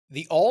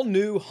The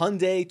all-new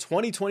Hyundai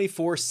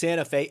 2024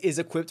 Santa Fe is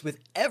equipped with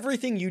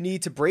everything you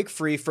need to break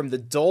free from the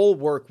dull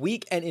work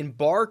week and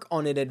embark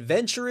on an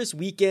adventurous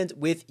weekend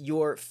with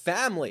your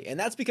family. And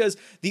that's because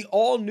the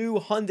all-new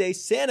Hyundai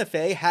Santa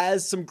Fe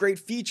has some great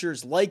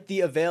features like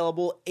the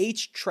available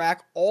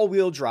H-Track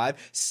all-wheel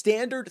drive,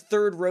 standard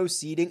third-row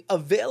seating,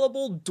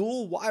 available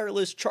dual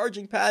wireless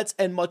charging pads,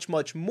 and much,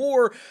 much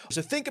more.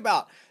 So think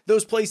about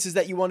those places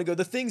that you want to go,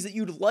 the things that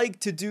you'd like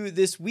to do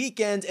this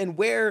weekend, and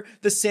where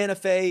the Santa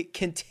Fe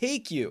can take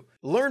you.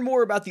 Learn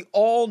more about the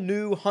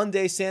all-new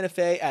Hyundai Santa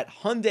Fe at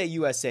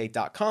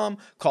HyundaiUSA.com.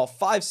 Call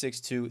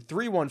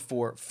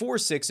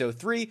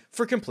 562-314-4603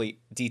 for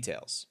complete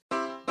details.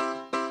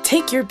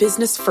 Take your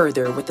business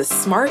further with the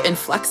smart and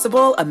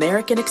flexible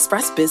American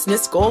Express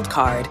Business Gold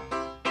Card.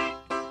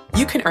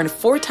 You can earn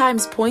 4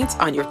 times points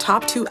on your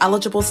top 2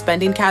 eligible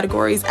spending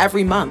categories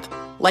every month,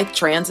 like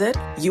transit,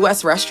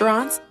 U.S.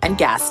 restaurants, and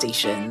gas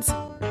stations.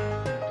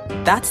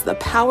 That's the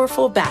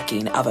powerful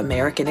backing of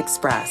American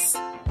Express.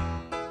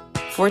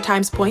 4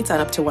 times points on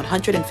up to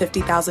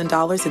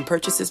 $150,000 in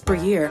purchases per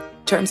year.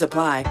 Terms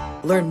apply.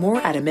 Learn more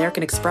at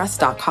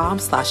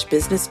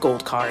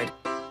americanexpress.com/businessgoldcard.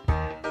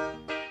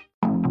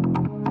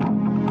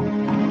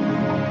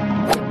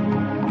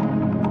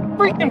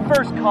 Freaking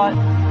first cut.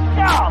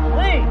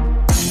 Golly!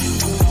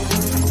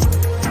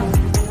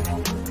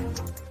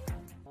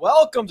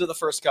 Welcome to the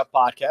First Cut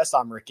Podcast.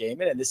 I'm Rick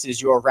Gaiman, and this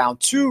is your round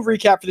 2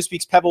 recap for this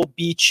week's Pebble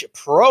Beach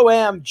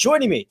Pro-Am.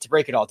 Joining me to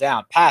break it all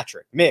down,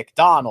 Patrick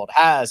McDonald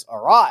has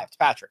arrived.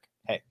 Patrick,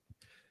 hey.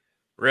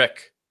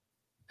 Rick,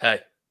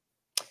 hey.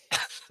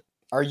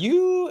 Are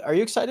you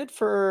excited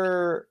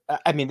for,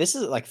 I mean, this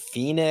is like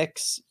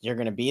Phoenix. You're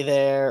going to be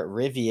there,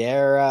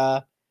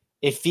 Riviera.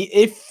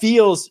 It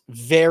feels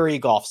very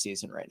golf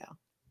season right now.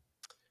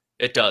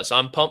 It does.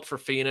 I'm pumped for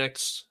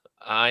Phoenix.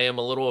 I am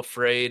a little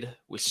afraid.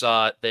 We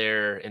saw it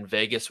there in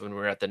Vegas when we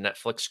were at the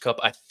Netflix Cup.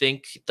 I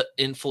think the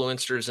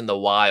influencers in the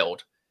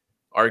wild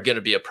are going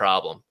to be a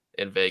problem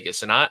in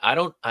Vegas, and I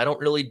don't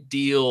really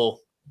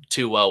deal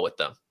too well with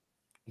them.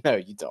 No,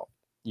 you don't.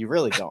 You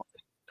really don't.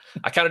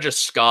 I kind of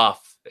just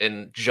scoff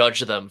and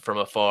judge them from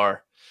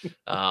afar,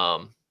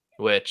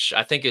 which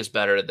I think is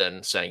better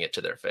than saying it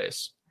to their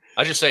face.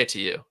 I just say it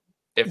to you.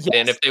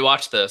 And if they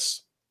watch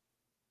this,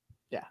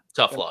 yeah,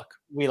 tough luck.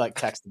 We like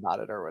text about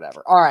it or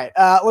whatever. All right,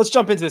 let's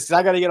jump into this because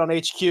I got to get on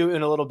HQ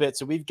in a little bit.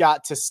 So we've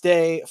got to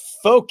stay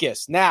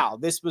focused. Now,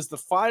 this was the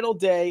final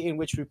day in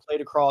which we played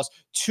across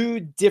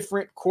 2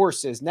 different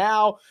courses.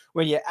 Now,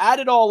 when you add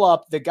it all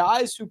up, the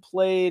guys who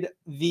played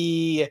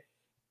the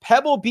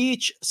Pebble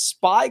Beach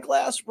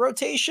Spyglass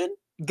rotation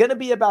going to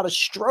be about a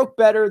stroke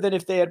better than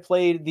if they had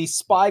played the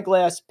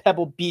Spyglass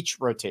Pebble Beach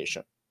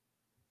rotation.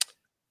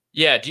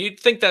 Yeah, do you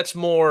think that's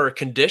more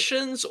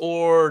conditions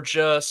or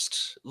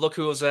just look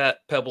who was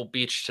at Pebble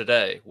Beach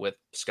today with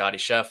Scottie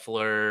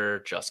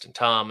Scheffler, Justin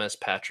Thomas,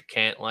 Patrick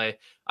Cantlay?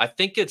 I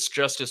think it's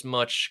just as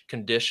much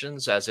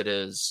conditions as it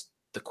is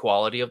the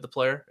quality of the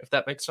player, if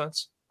that makes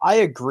sense. I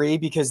agree,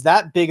 because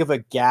that big of a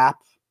gap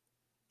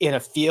in a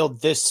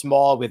field this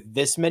small with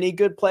this many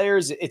good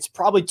players, it's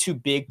probably too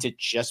big to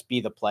just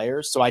be the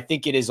players. So I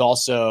think it is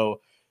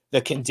also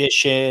the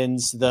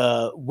conditions,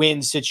 the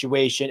wind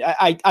situation.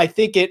 I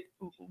think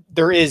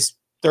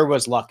there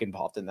was luck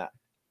involved in that.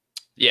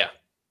 Yeah.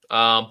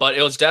 But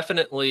it was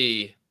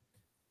definitely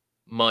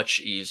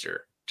much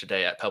easier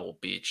today at Pebble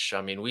Beach.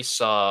 I mean, we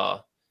saw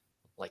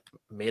like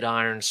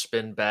mid-iron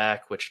spin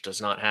back, which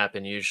does not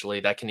happen usually.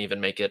 That can even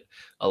make it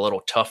a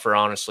little tougher,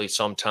 honestly,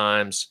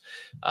 sometimes.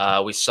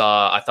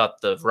 I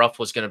thought the rough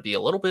was going to be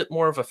a little bit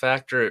more of a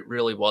factor. It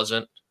really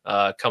wasn't,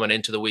 coming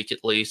into the week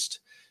at least.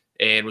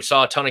 And we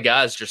saw a ton of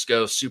guys just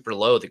go super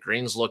low. The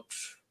greens looked,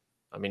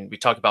 I mean, we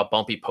talked about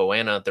bumpy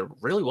Poana. There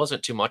really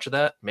wasn't too much of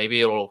that.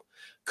 Maybe it'll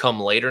come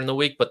later in the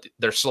week, but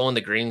they're slowing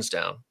the greens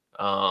down,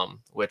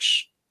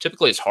 which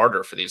typically is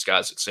harder for these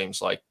guys, it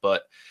seems like,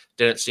 but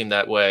didn't seem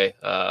that way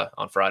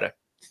on Friday.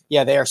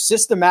 Yeah, they are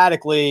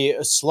systematically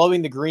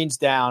slowing the greens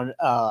down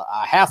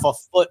a half a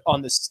foot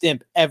on the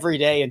stimp every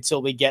day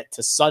until we get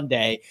to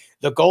Sunday.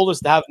 The goal is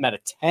to have them at a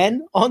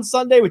 10 on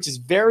Sunday, which is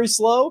very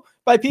slow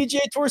by PGA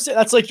Tour.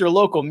 That's like your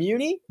local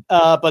muni,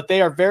 but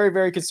they are very,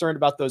 very concerned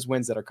about those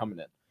winds that are coming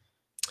in.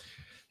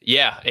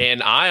 Yeah,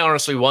 and I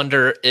honestly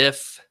wonder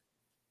if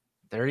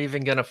they're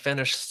even going to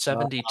finish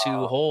 72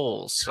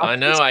 holes. I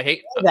know I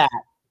hate that.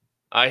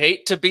 I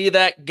hate to be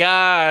that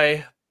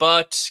guy,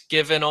 but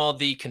given all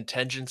the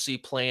contingency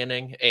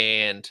planning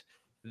and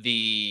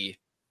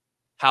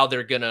how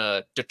they're going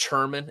to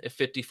determine if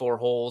 54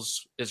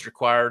 holes is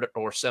required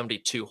or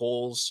 72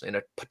 holes and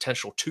a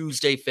potential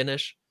Tuesday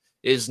finish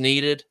is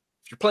needed.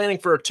 If you're planning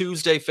for a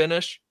Tuesday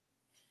finish,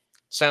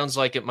 sounds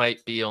like it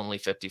might be only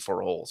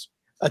 54 holes.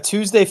 A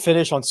Tuesday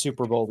finish on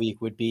Super Bowl week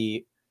would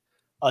be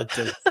a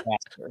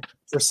disaster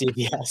for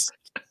CBS.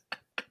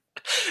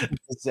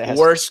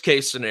 Worst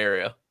case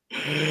scenario.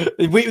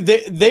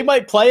 They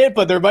might play it,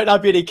 but there might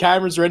not be any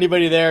cameras or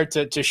anybody there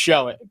to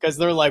show it because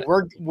they're like,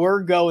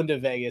 we're going to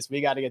Vegas.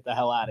 We got to get the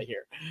hell out of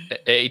here.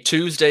 A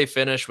Tuesday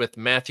finish with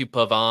Matthew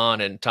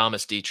Pavon and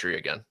Thomas Dietrich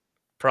again.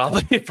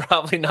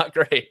 Probably not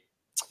great.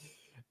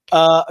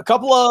 A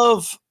couple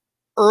of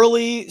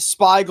early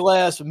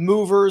Spyglass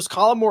movers.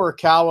 Colin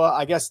Morikawa,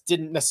 I guess,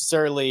 didn't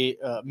necessarily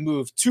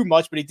move too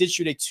much, but he did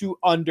shoot a 2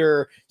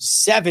 under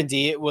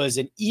 70. It was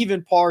an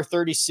even par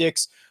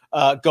 36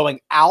 going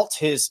out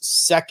the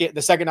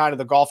second nine of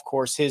the golf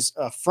course, his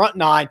front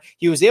nine.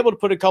 He was able to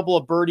put a couple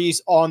of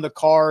birdies on the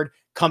card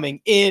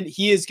coming in.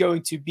 He is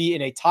going to be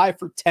in a tie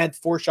for 10th,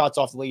 4 shots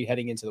off the lead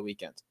heading into the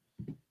weekend.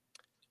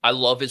 I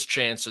love his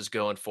chances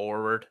going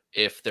forward.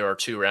 If there are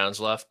 2 rounds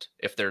left,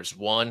 if there's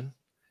one,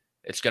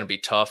 it's going to be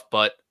tough,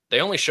 but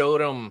they only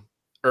showed him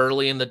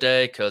early in the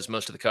day because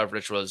most of the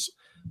coverage was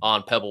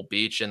on Pebble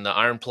Beach, and the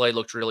iron play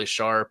looked really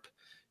sharp.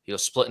 He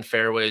was splitting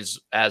fairways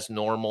as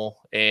normal,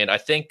 and I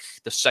think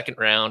the second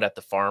round at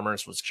the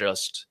Farmers was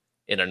just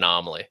an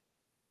anomaly,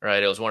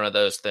 right? It was one of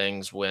those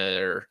things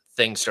where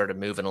things started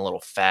moving a little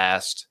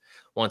fast.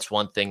 Once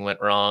one thing went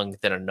wrong,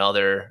 then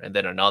another, and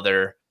then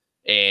another.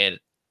 And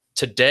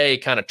today,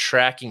 kind of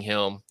tracking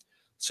him,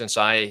 since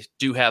I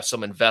do have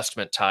some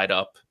investment tied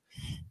up,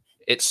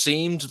 it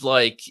seemed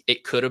like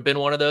it could have been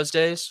one of those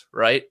days,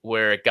 right,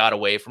 where it got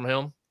away from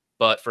him.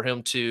 But for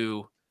him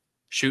to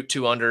shoot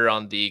 2 under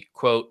on the,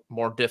 quote,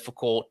 more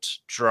difficult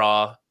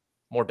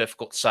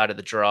side of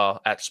the draw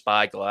at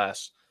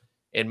Spyglass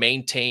and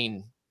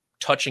maintain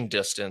touching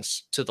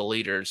distance to the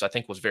leaders, I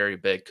think was very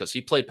big because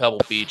he played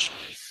Pebble Beach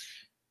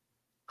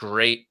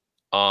great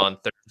on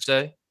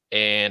Thursday,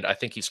 and I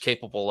think he's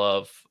capable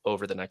of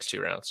over the next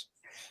 2 rounds.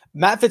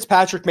 Matt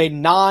Fitzpatrick made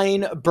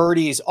 9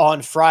 birdies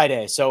on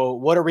Friday. So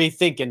what are we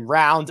thinking?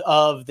 Round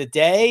of the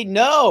day?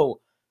 No,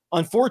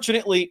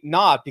 unfortunately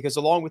not, because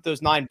along with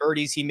those 9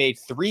 birdies, he made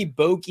 3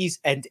 bogeys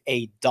and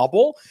a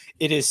double.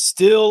 It is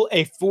still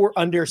a 4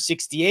 under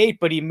 68,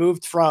 but he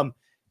moved from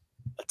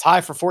a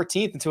tie for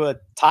 14th into a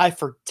tie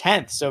for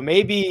 10th. So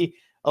maybe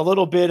a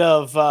little bit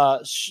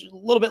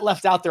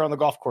left out there on the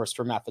golf course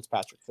for Matt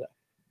Fitzpatrick today.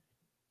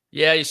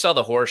 Yeah, you saw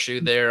the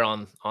horseshoe there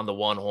on the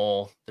one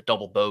hole. The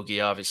double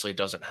bogey obviously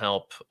doesn't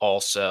help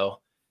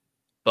also.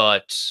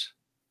 But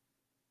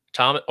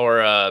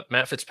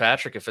Matt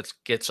Fitzpatrick, if it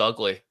gets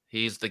ugly,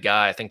 he's the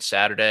guy. I think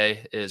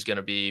Saturday is going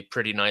to be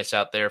pretty nice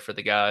out there for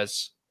the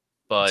guys.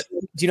 But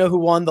do you know who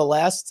won the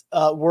last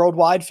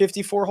worldwide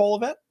 54-hole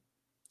event?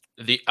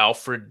 The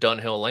Alfred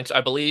Dunhill Links.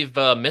 I believe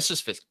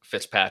Mrs.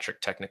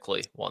 Fitzpatrick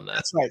technically won that.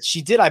 That's right.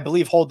 She did, I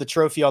believe, hold the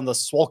trophy on the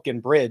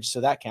Swalken Bridge,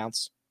 so that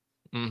counts.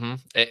 Mm-hmm.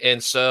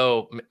 And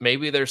so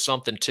maybe there's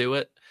something to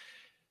it.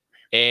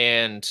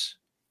 And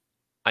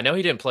I know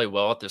he didn't play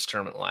well at this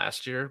tournament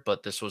last year,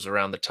 but this was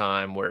around the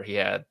time where he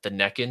had the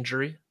neck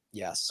injury.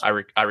 Yes.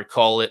 I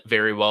recall it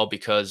very well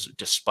because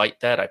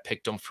despite that, I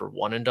picked him for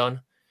 1 and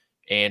done,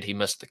 and he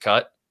missed the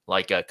cut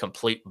like a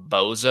complete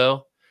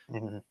bozo.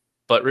 Mm-hmm.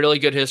 But really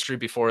good history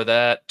before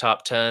that,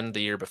 top 10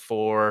 the year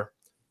before,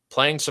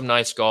 playing some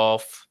nice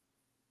golf.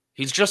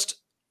 He's just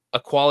a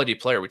quality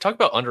player. We talk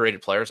about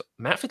underrated players.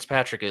 Matt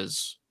Fitzpatrick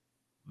is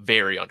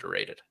very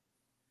underrated.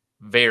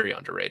 Very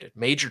underrated.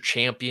 Major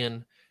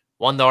champion,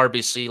 won the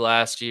RBC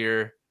last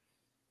year,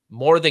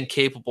 more than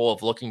capable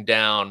of looking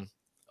down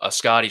a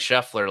Scottie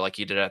Scheffler like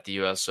he did at the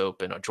U.S.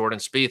 Open, a Jordan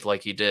Spieth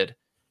like he did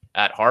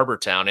at Harbor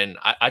Town. And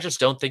I just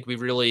don't think we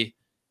really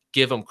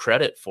give him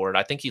credit for it.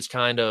 I think he's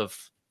kind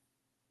of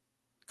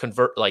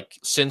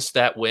since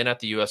that win at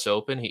the U.S.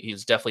 Open,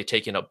 he's definitely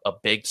taken a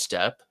big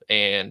step,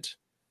 and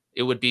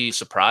it would be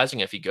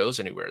surprising if he goes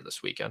anywhere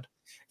this weekend.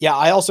 Yeah,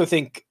 I also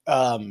think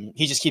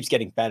he just keeps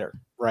getting better,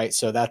 right?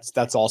 So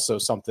that's also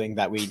something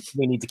that we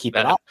need to keep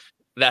an eye on.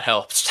 That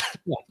helps.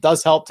 Yeah, it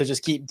does help to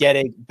just keep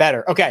getting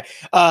better. Okay,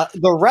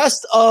 the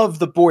rest of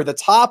the board, the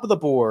top of the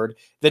board,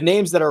 the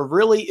names that are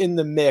really in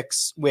the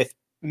mix with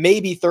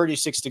maybe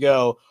 36 to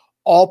go,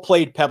 all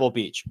played Pebble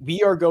Beach.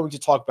 We are going to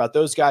talk about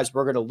those guys.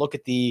 We're going to look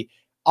at the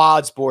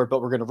odds board,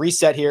 but we're going to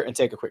reset here and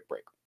take a quick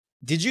break.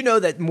 Did you know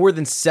that more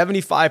than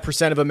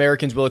 75% of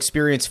Americans will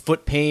experience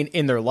foot pain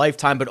in their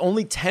lifetime, but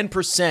only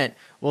 10%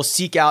 will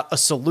seek out a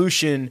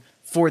solution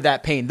for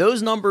that pain?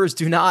 Those numbers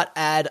do not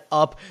add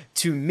up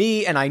to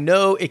me, and I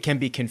know it can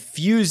be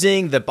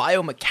confusing, the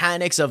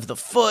biomechanics of the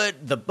foot,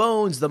 the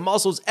bones, the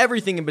muscles,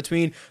 everything in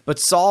between, but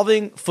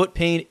solving foot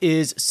pain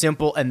is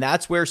simple, and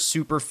that's where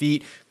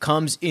Superfeet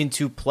comes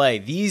into play.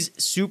 These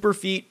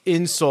Superfeet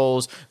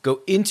insoles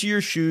go into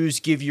your shoes,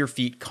 give your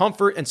feet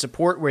comfort and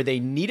support where they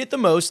need it the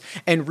most,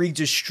 and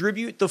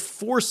redistribute the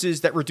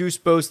forces that reduce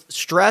both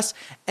stress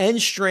and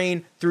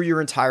strain through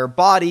your entire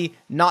body,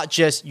 not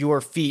just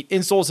your feet.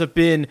 Insoles have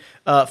been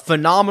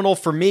phenomenal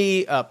for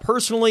me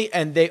personally,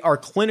 and they are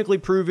clinically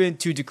proven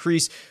to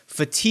decrease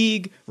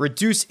fatigue,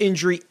 reduce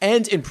injury,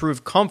 and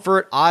improve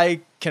comfort.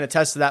 I can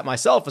attest to that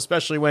myself,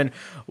 especially when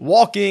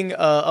walking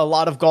a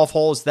lot of golf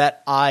holes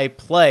that I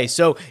play.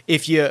 So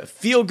if you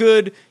feel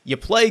good, you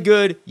play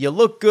good, you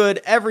look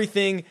good,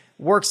 everything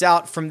works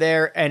out from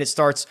there, and it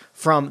starts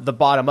from the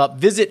bottom up.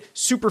 Visit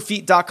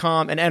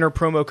superfeet.com and enter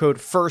promo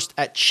code FIRST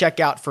at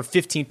checkout for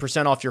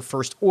 15% off your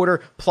first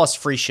order plus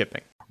free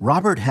shipping.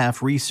 Robert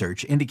Half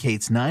research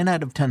indicates 9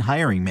 out of 10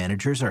 hiring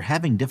managers are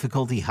having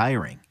difficulty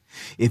hiring.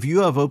 If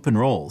you have open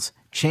roles,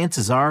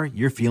 chances are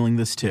you're feeling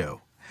this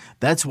too.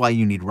 That's why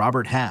you need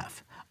Robert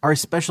Half. Our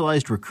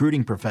specialized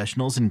recruiting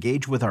professionals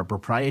engage with our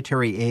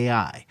proprietary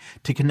AI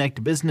to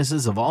connect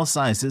businesses of all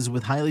sizes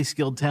with highly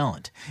skilled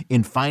talent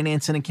in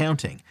finance and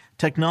accounting,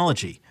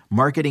 technology,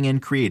 marketing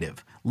and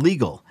creative,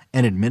 legal,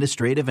 and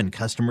administrative and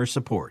customer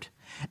support.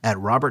 At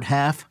Robert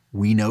Half,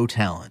 we know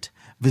talent.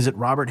 Visit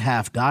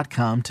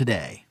roberthalf.com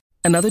today.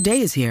 Another day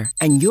is here,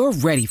 and you're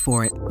ready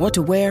for it. What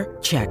to wear?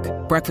 Check.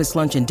 Breakfast,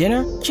 lunch, and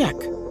dinner? Check.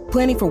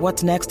 Planning for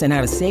what's next and how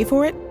to save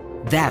for it?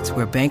 That's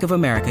where Bank of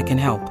America can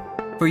help.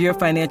 For your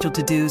financial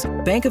to-dos,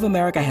 Bank of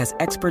America has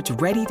experts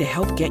ready to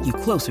help get you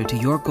closer to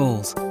your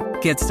goals.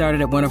 Get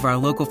started at one of our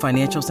local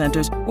financial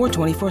centers or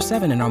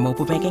 24/7 in our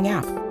mobile banking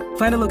app.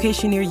 Find a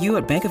location near you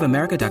at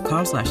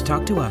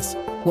bankofamerica.com/talktous.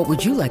 What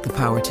would you like the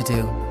power to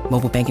do?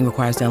 Mobile banking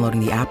requires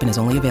downloading the app and is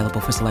only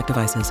available for select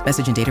devices.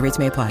 Message and data rates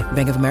may apply.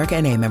 Bank of America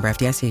NA, member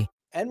FDIC.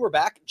 And we're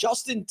back.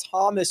 Justin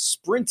Thomas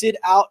sprinted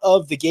out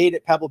of the gate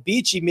at Pebble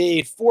Beach. He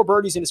made 4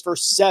 birdies in his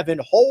first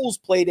 7 holes,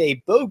 played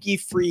a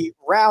bogey-free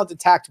round, and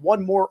tacked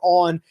one more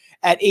on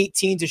at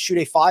 18 to shoot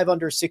a 5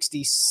 under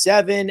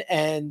 67.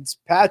 And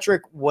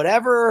Patrick,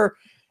 whatever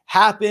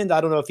happened,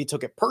 I don't know if he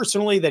took it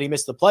personally that he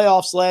missed the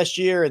playoffs last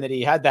year and that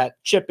he had that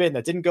chip in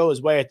that didn't go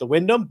his way at the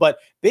Wyndham. But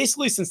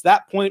basically, since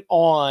that point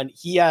on,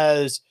 he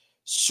has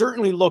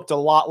certainly looked a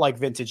lot like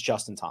vintage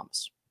Justin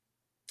Thomas.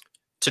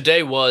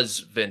 Today was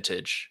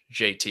vintage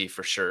JT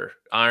for sure.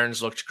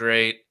 Irons looked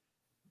great.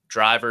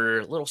 Driver,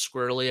 a little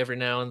squirrely every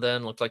now and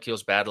then. Looked like he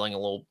was battling a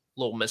little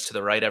miss to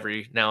the right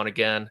every now and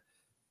again.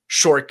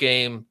 Short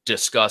game,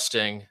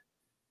 disgusting.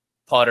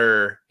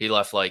 Putter, he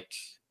left like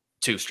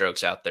 2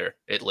 strokes out there,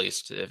 at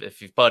least. If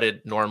he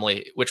putted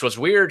normally, which was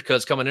weird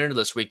because coming into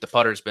this week, the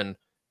putter's been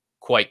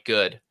quite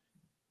good.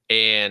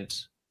 And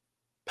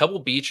Pebble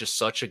Beach is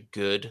such a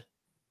good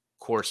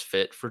course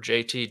fit for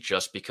JT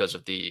just because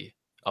of the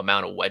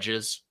amount of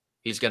wedges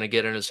he's going to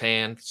get in his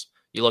hands.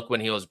 You look when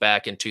he was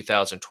back in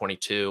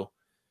 2022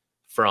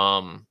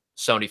 from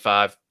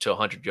 75 to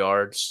 100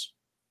 yards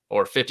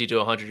or 50 to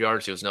 100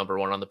 yards, he was number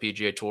 1 on the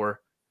PGA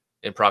Tour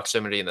in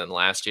proximity. And then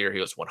last year he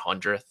was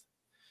 100th.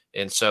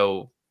 And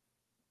so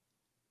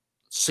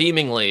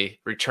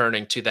seemingly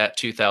returning to that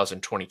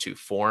 2022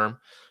 form,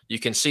 you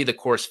can see the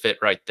course fit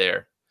right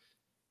there.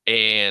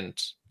 And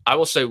I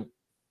will say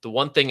the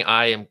one thing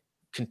I am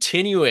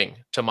continuing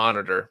to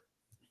monitor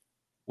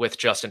with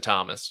Justin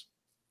Thomas,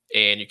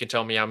 and you can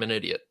tell me I'm an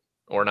idiot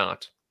or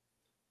not,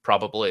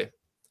 probably,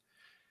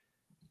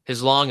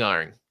 his long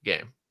iron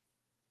game.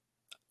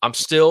 I'm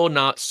still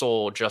not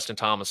sold Justin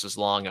Thomas's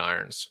long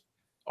irons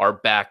are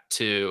back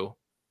to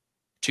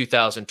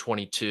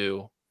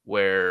 2022,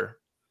 where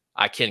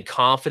I can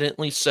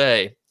confidently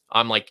say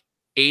I'm like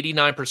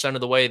 89%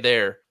 of the way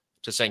there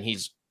to saying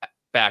he's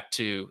back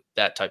to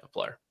that type of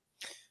player.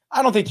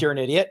 I don't think you're an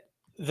idiot.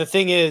 The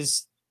thing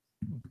is,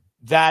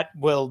 that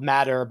will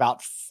matter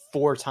about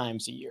 4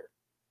 times a year.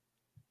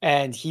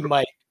 And he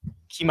might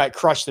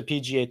crush the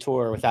PGA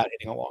Tour without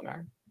hitting a long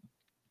iron.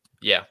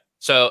 Yeah.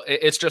 So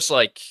it's just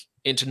like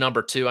into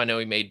number 2, I know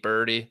he made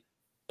birdie,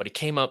 but he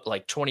came up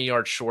like 20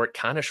 yards short,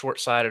 kind of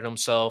short-sided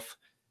himself.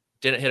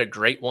 Didn't hit a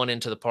great one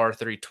into the par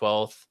 3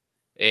 12th.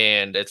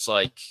 And it's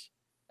like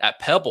at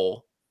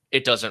Pebble,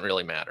 it doesn't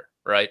really matter,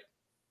 right?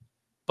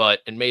 But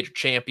in major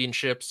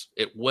championships,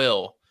 it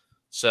will.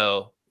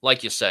 So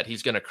like you said,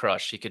 he's going to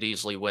crush. He could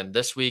easily win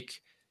this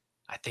week.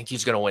 I think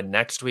he's going to win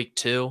next week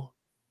too.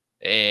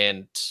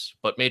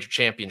 But major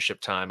championship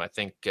time, I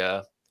think,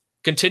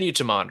 continue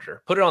to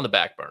monitor. Put it on the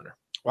back burner.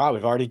 Wow,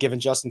 we've already given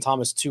Justin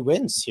Thomas 2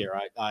 wins here.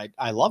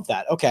 I love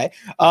that. Okay.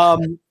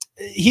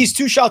 He's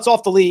 2 shots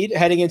off the lead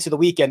heading into the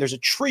weekend. There's a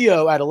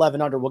trio at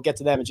 11 under. We'll get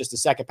to them in just a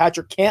second.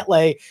 Patrick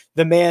Cantlay,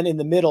 the man in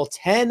the middle,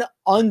 10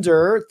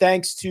 under,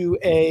 thanks to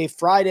a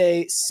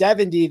Friday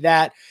 70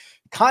 that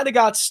kind of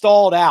got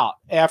stalled out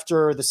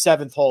after the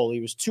 7th hole. He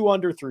was 2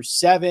 under through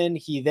 7.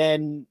 He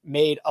then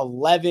made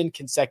 11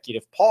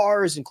 consecutive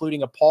pars,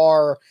 including a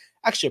par,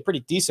 actually a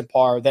pretty decent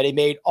par that he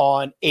made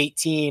on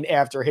 18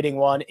 after hitting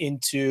one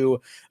into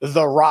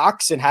the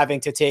rocks and having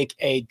to take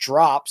a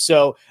drop.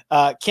 So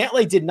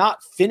Cantlay did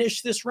not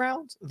finish this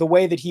round the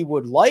way that he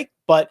would like,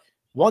 but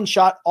 1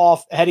 shot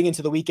off heading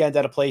into the weekend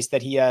at a place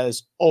that he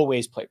has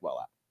always played well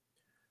at.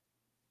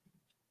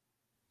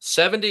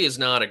 70 is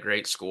not a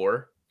great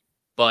score,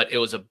 but it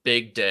was a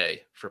big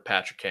day for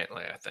Patrick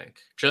Cantlay, I think.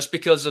 Just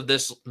because of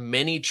this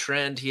mini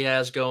trend he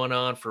has going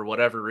on for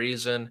whatever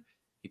reason.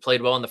 He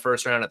played well in the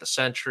first round at the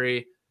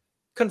Century,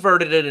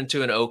 converted it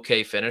into an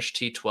okay finish,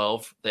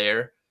 T12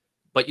 there.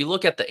 But you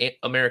look at the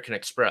American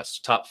Express,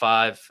 top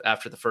 5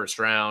 after the first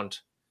round,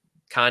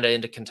 kind of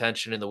into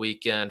contention in the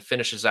weekend,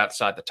 finishes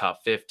outside the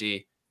top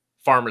 50.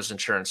 Farmers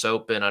Insurance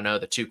Open, I know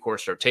the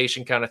 2-course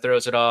rotation kind of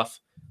throws it off,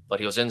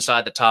 but he was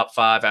inside the top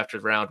 5 after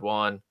round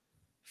 1.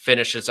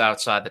 Finishes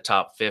outside the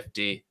top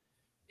 50.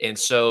 And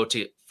so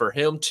for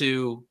him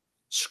to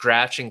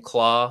scratch and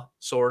claw,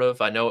 sort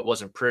of, I know it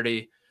wasn't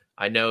pretty.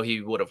 I know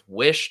he would have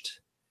wished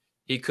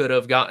he could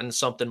have gotten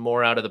something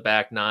more out of the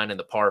back 9 and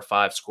the par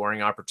 5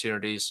 scoring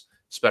opportunities.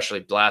 especially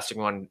blasting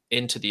one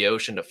into the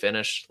ocean to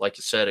finish. Like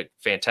you said, a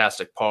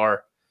fantastic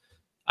par.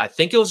 I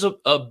think it was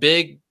a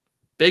big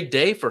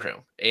day for him,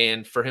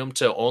 and for him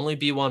to only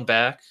be one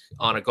back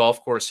on a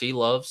golf course he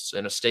loves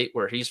in a state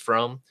where he's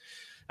from,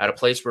 at a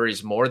place where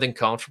he's more than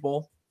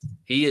comfortable.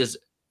 He is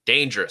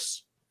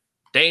dangerous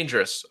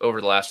over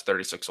the last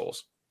 36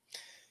 holes.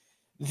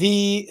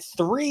 The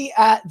three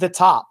at the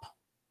top,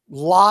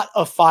 lot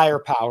of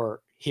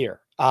firepower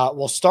here.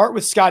 We'll start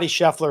with Scottie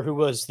Scheffler, who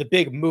was the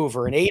big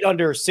mover, an 8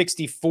 under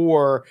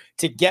 64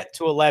 to get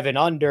to 11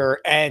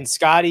 under. And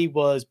Scottie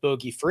was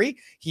bogey free.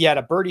 He had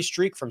a birdie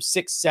streak from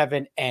 6,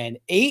 7, and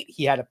 8.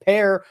 He had a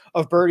pair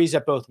of birdies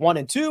at both 1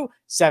 and 2,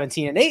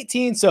 17 and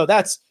 18. So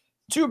that's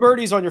 2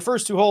 birdies on your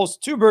first 2 holes,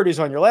 2 birdies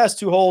on your last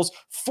 2 holes,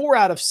 4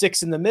 out of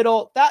 6 in the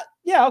middle. That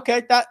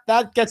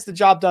gets the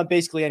job done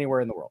basically anywhere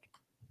in the world.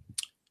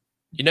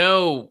 You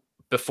know,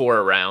 before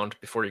a round,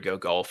 before you go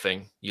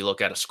golfing, you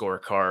look at a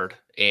scorecard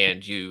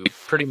and you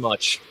pretty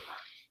much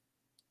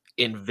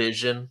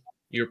envision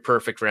your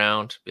perfect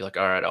round. Be like,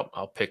 all right,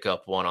 I'll pick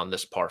up one on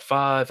this par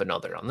 5,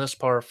 another on this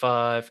par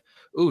 5.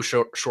 Ooh,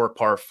 short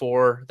par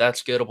 4.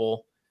 That's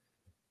gettable.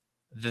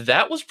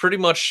 That was pretty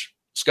much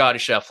Scottie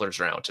Scheffler's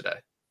round today.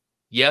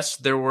 Yes,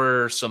 there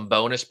were some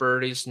bonus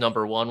birdies.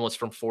 Number 1 was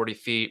from 40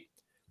 feet.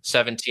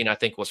 17, I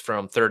think, was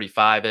from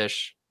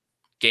 35-ish.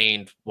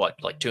 Gained, like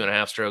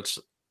 2.5 strokes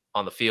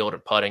on the field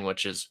and putting,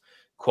 which is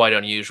quite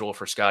unusual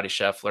for Scottie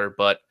Scheffler.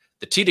 But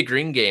the tee to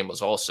green game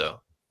was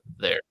also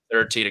there.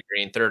 Third tee to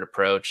green, third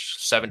approach,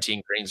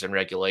 17 greens in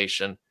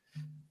regulation.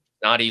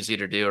 Not easy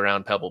to do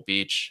around Pebble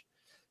Beach.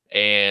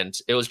 And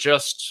it was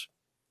just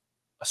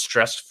a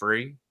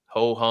stress-free,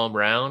 ho-hum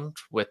round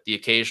with the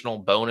occasional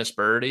bonus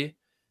birdie.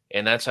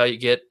 And that's how you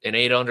get an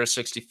 8 under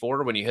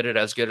 64 when you hit it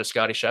as good as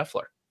Scottie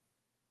Scheffler.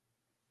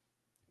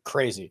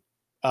 Crazy.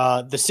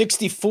 The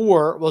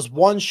 64 was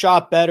 1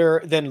 shot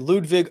better than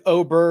Ludvig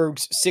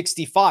Aberg's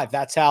 65.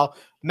 That's how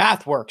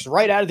math works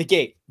right out of the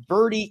gate.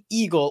 Birdie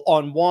eagle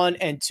on 1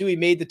 and 2. He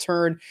made the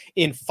turn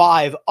in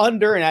 5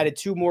 under and added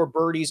 2 more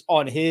birdies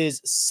on his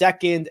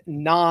second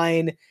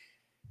 9.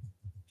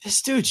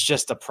 This dude's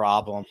just a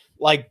problem.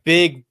 Like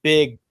big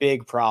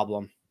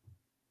problem.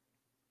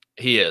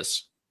 He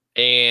is.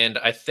 And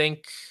I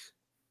think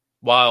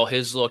while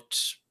his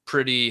looked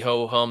pretty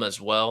ho-hum as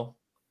well,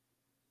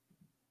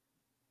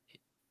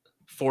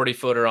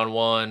 40-footer on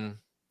 1,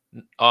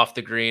 off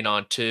the green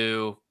on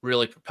 2,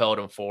 really propelled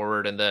him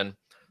forward. And then,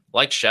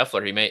 like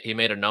Scheffler, he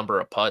made a number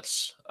of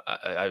putts.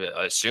 I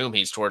assume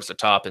he's towards the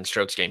top in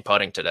strokes gained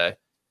putting today,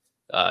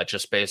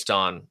 just based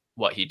on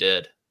what he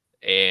did.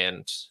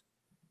 And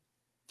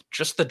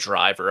just the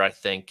driver, I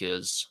think,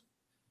 is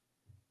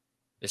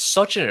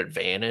such an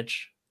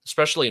advantage,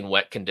 especially in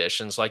wet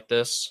conditions like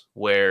this,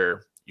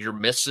 where your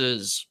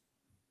misses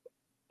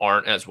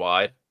aren't as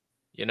wide,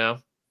 you know?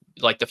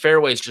 Like the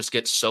fairways just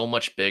get so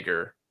much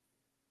bigger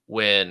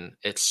when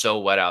it's so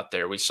wet out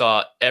there. We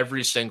saw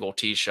every single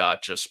tee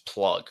shot just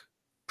plug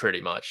pretty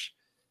much.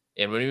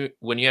 And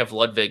when you have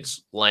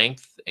Ludvig's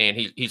length and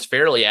he's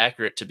fairly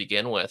accurate to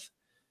begin with,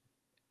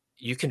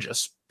 you can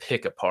just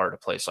pick apart a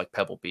place like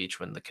Pebble Beach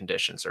when the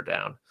conditions are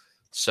down.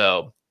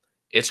 So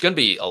it's going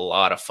to be a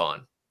lot of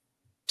fun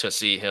to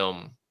see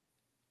him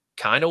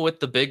kind of with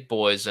the big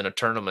boys in a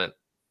tournament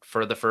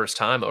for the first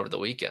time over the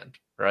weekend,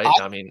 right?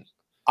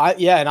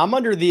 And I'm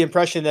under the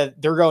impression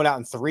that they're going out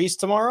in 3s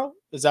tomorrow.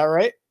 Is that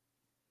right?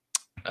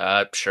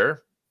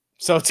 Sure.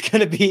 So it's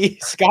going to be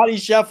Scottie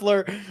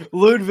Scheffler,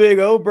 Ludvig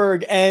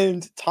Aberg,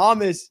 and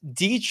Thomas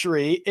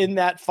Dietrich in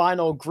that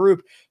final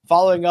group,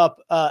 following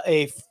up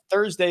a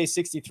Thursday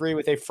 63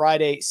 with a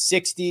Friday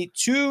 60.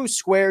 2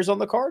 squares on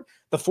the card,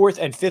 the 4th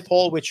and 5th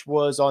hole, which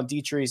was on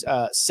Dietrich's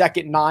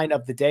second 9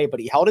 of the day, but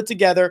he held it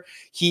together.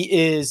 He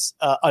is,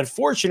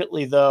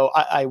 unfortunately, though,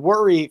 I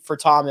worry for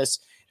Thomas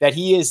that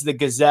he is the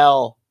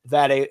gazelle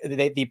that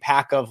the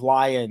pack of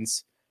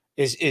lions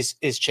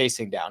is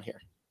chasing down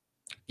here.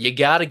 You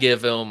got to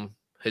give him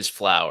his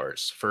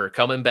flowers for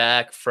coming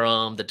back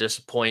from the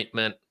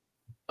disappointment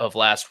of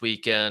last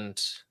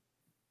weekend.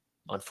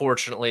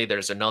 Unfortunately,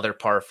 there's another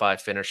par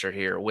 5 finisher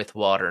here with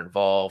water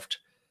involved.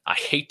 I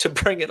hate to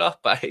bring it up.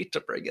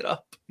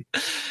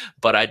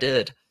 But I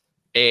did.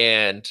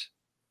 And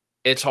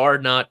it's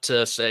hard not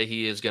to say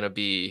he is going to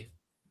be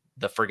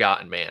the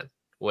forgotten man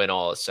when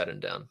all is said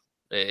and done.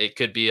 It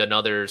could be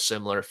another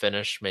similar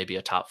finish, maybe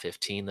a top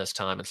 15 this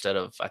time instead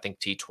of, I think,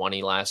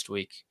 T20 last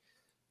week.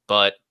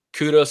 But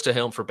kudos to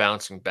him for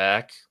bouncing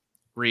back.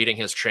 Reading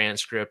his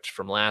transcript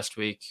from last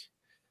week,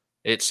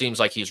 it seems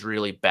like he's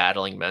really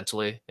battling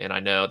mentally. And I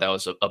know that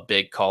was a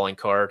big calling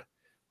card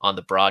on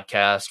the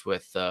broadcast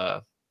with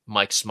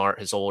Mike Smart,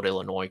 his old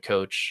Illinois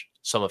coach,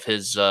 some of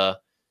his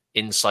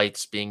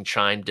insights being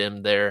chimed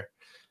in there.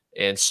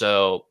 And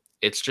so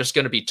it's just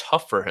going to be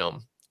tough for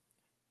him,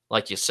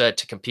 like you said,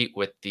 to compete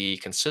with the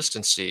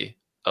consistency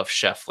of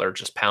Scheffler,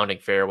 just pounding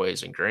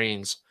fairways and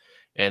greens.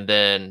 And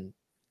then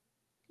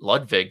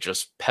Ludvig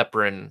just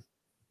peppering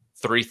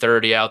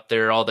 330 out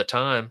there all the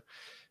time,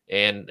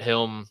 and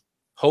him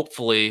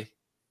hopefully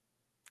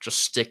just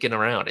sticking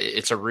around.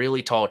 It's a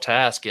really tall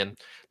task. And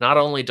not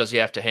only does he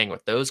have to hang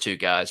with those two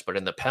guys, but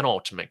in the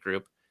penultimate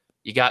group,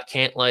 you got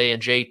Cantlay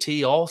and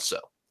JT also.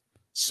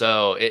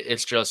 So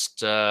it's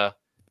just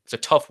it's a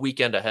tough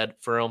weekend ahead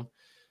for him.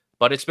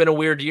 But it's been a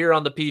weird year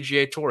on the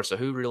PGA Tour, so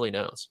who really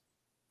knows?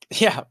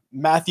 Yeah,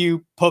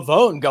 Matthew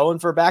Pavone going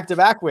for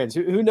back-to-back wins.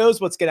 Who knows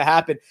what's going to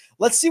happen?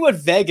 Let's see what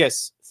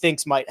Vegas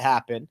thinks might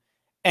happen.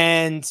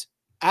 And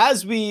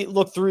as we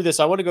look through this,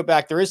 I want to go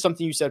back. There is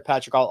something you said,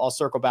 Patrick, I'll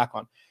circle back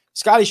on.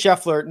 Scottie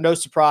Scheffler, no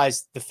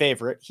surprise, the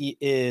favorite. He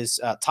is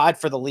tied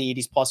for the lead.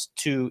 He's plus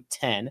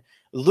 210.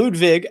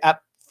 Ludvig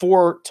at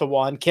 4-1.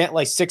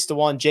 Cantlay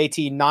 6-1.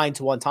 JT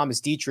 9-1. Thomas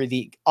Dietrich,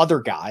 the other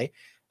guy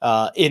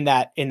in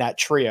that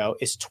trio,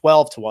 is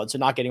 12-1. So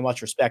not getting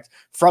much respect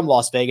from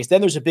Las Vegas.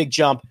 Then there's a big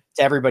jump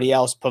to everybody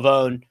else.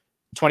 Pavone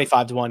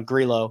 25-1.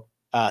 Grillo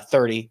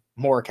 30.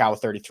 Morikawa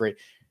 33.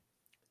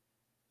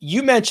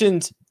 You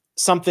mentioned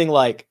something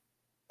like,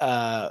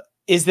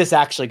 is this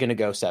actually going to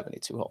go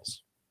 72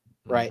 holes?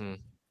 Right. Mm-hmm.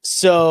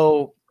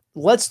 So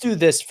let's do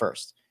this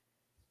first.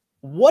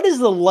 What is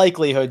the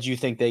likelihood you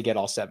think they get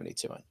all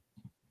 72 in?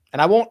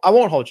 And I won't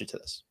hold you to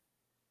this.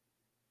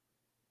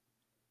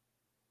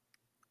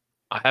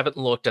 I haven't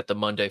looked at the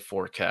Monday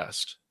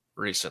forecast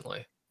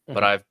recently,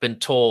 but I've been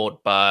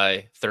told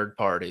by third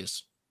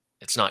parties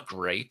it's not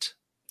great.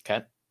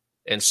 Okay.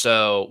 And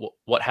so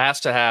what has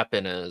to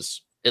happen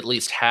is at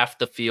least half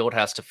the field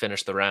has to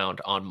finish the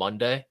round on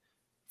Monday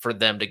for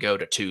them to go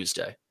to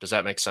Tuesday. Does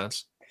that make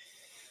sense?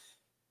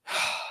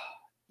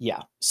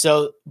 Yeah.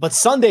 So, but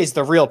Sunday's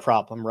the real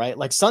problem, right?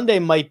 Like Sunday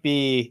might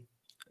be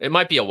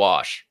a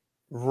wash.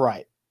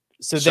 Right.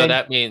 So then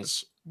that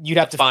means you'd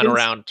have to final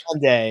round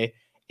Sunday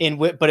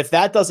but if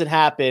that doesn't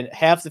happen,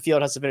 half the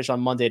field has to finish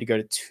on Monday to go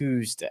to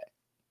Tuesday.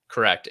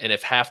 Correct. And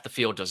if half the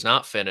field does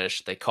not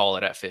finish, they call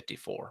it at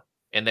 54.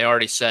 And they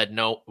already said,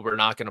 no, we're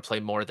not going to play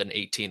more than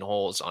 18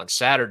 holes on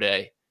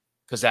Saturday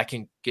because that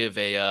can give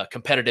a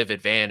competitive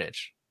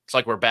advantage. It's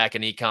like we're back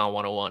in Econ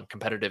 101,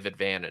 competitive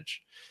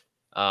advantage.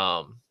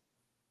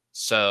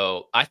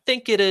 So I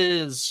think it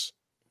is,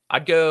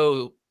 I'd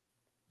go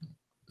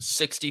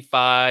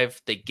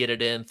 65. They get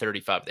it in,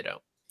 35. They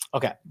don't.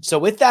 Okay. So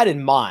with that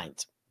in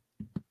mind,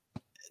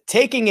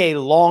 taking a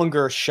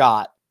longer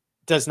shot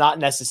does not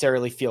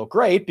necessarily feel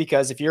great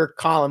because if you're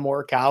Colin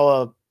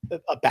Morikawa,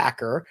 a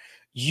backer,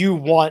 you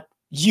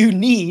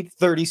need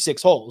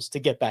 36 holes to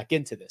get back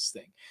into this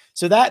thing.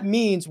 So that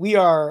means we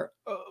are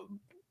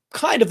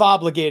kind of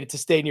obligated to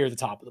stay near the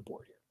top of the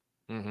board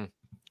here. Mm-hmm.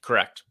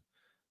 Correct.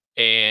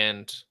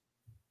 And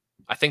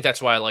I think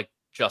that's why I like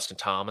Justin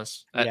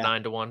Thomas at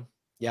 9-1.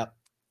 Yep.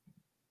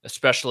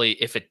 Especially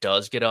if it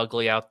does get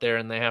ugly out there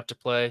and they have to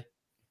play,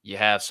 you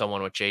have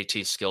someone with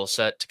JT's skill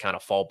set to kind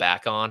of fall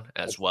back on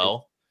as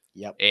well.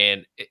 Yep.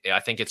 And I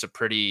think it's a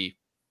pretty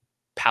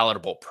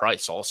palatable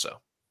price also.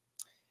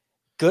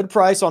 Good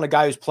price on a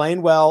guy who's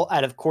playing well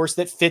and of course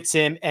that fits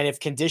him. And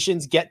if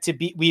conditions get to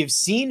be, we've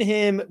seen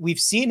him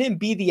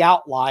be the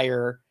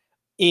outlier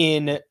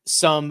in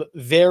some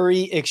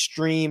very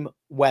extreme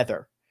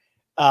weather.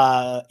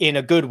 In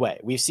a good way.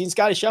 We've seen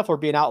Scottie Scheffler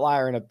be an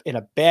outlier in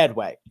a bad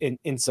way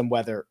in some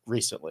weather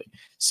recently.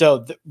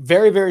 So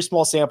very, very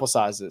small sample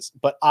sizes,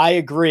 but I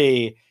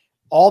agree.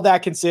 All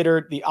that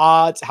considered, the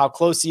odds, how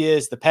close he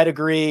is, the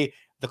pedigree,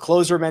 the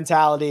closer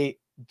mentality,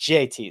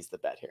 JT is the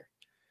bet here.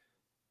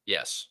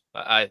 Yes.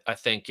 I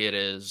think it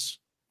is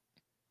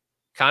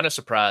kind of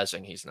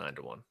surprising he's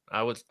 9-1.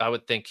 I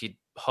would think he'd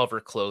hover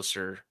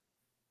closer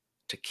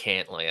to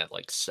Cantlay at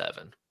like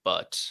 7,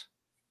 but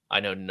I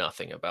know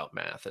nothing about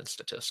math and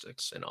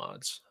statistics and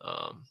odds.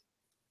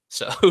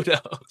 So who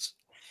knows?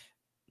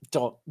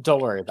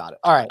 Don't worry about it.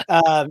 All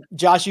right.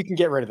 Josh, you can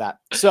get rid of that.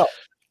 So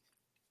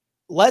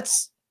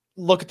let's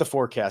look at the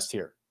forecast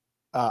here.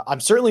 I'm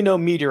certainly no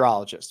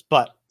meteorologist,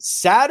 but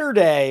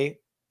Saturday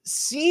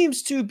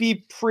seems to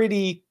be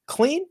pretty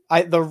clean.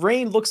 The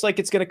rain looks like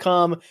it's going to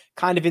come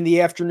kind of in the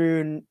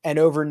afternoon and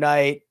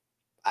overnight.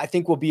 I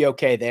think we'll be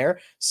okay there.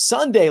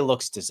 Sunday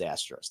looks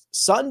disastrous.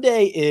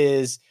 Sunday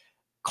is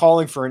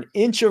calling for an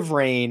inch of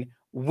rain,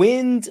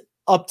 wind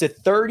up to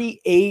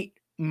 38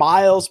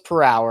 miles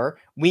per hour.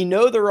 We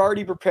know they're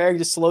already preparing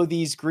to slow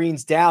these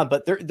greens down,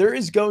 but there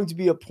is going to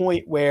be a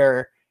point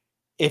where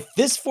if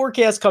this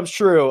forecast comes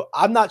true,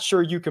 I'm not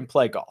sure you can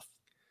play golf.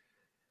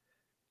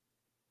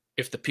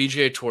 If the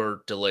PGA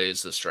Tour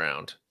delays this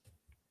round,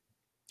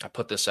 I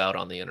put this out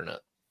on the internet,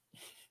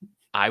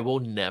 I will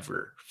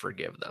never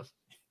forgive them.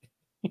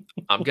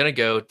 I'm going to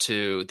go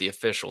to the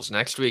officials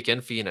next week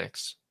in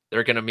Phoenix.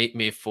 They're going to meet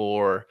me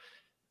for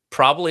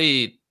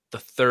probably the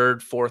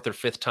third, fourth, or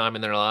fifth time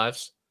in their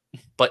lives,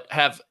 but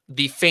have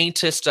the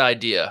faintest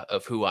idea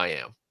of who I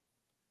am.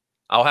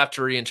 I'll have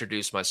to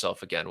reintroduce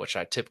myself again, which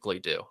I typically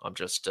do. I'm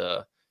just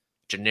a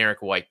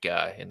generic white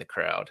guy in the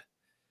crowd.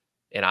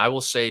 And I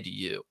will say to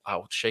you, I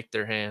will shake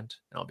their hand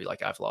and I'll be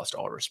like, I've lost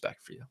all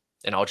respect for you.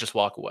 And I'll just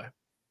walk away.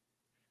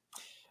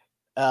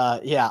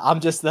 Yeah, I'm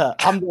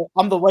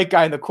the white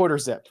guy in the quarter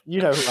zip.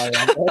 You know who I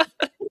am. Right?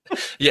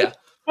 Yeah.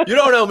 You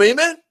don't know me,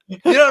 man. You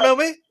don't know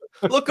me.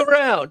 Look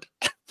around.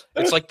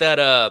 It's like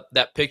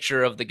that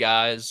picture of the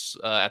guys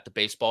at the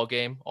baseball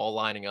game all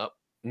lining up.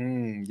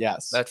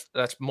 Yes.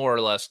 That's more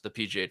or less the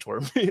PGA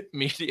Tour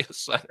media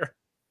center.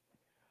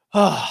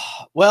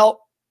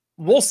 Well,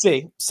 we'll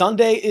see.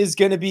 Sunday is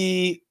going to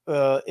be,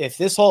 if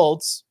this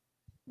holds,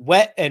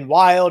 wet and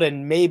wild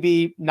and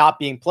maybe not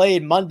being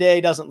played.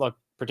 Monday doesn't look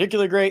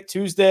particularly great.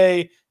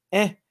 Tuesday,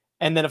 And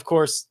then, of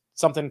course,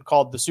 something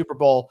called the Super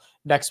Bowl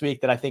next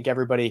week that I think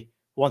everybody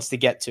wants to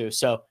get to.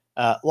 So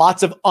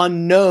lots of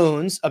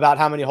unknowns about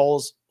how many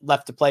holes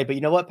left to play. But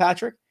you know what,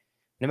 Patrick?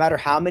 No matter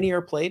how many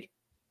are played,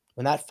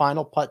 when that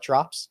final putt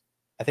drops,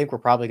 I think we're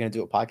probably going to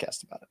do a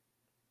podcast about it.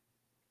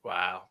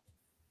 Wow.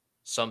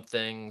 Some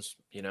things,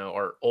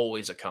 are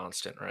always a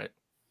constant, right?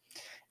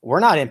 We're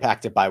not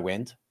impacted by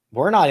wind.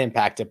 We're not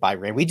impacted by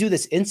rain. We do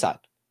this inside.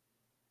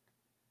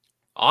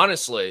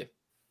 Honestly,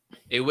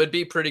 it would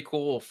be pretty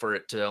cool for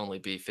it to only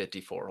be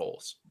 54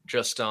 holes.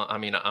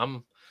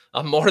 I'm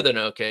more than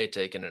okay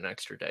taking an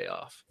extra day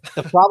off.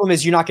 The problem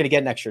is you're not going to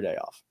get an extra day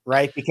off,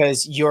 right?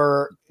 Because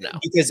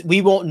because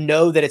we won't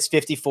know that it's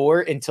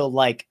 54 until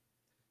like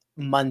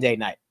Monday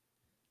night.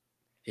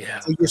 Yeah.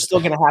 So you're still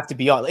going to have to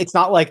be on. It's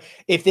not like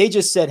if they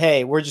just said,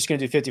 hey, we're just going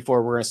to do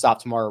 54. We're going to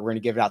stop tomorrow. We're going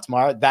to give it out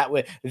tomorrow. That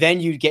way,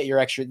 then you get your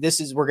extra.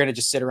 We're going to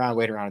just sit around,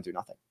 wait around and do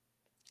nothing.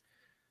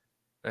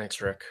 Thanks,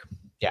 Rick.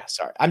 Yeah.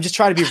 Sorry. I'm just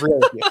trying to be real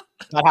with you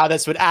about how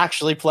this would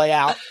actually play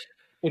out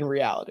in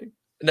reality.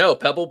 No,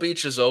 Pebble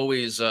Beach is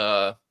always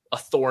a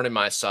thorn in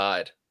my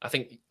side. I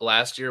think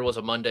last year was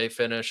a Monday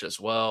finish as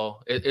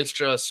well.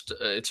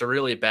 It's a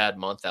really bad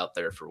month out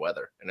there for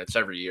weather, and it's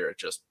every year.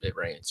 It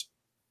rains.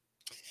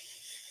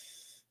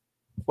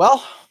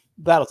 Well,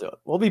 that'll do it.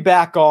 We'll be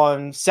back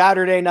on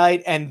Saturday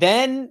night and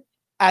then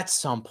at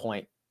some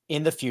point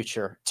in the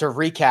future to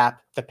recap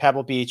the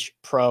Pebble Beach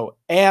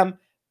Pro-Am.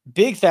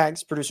 Big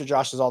thanks. Producer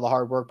Josh does all the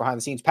hard work behind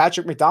the scenes.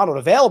 Patrick McDonald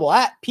available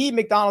at P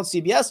McDonald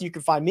CBS. You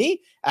can find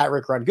me at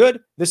Rick Run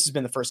Good. This has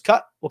been The First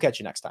Cut. We'll catch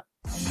you next time.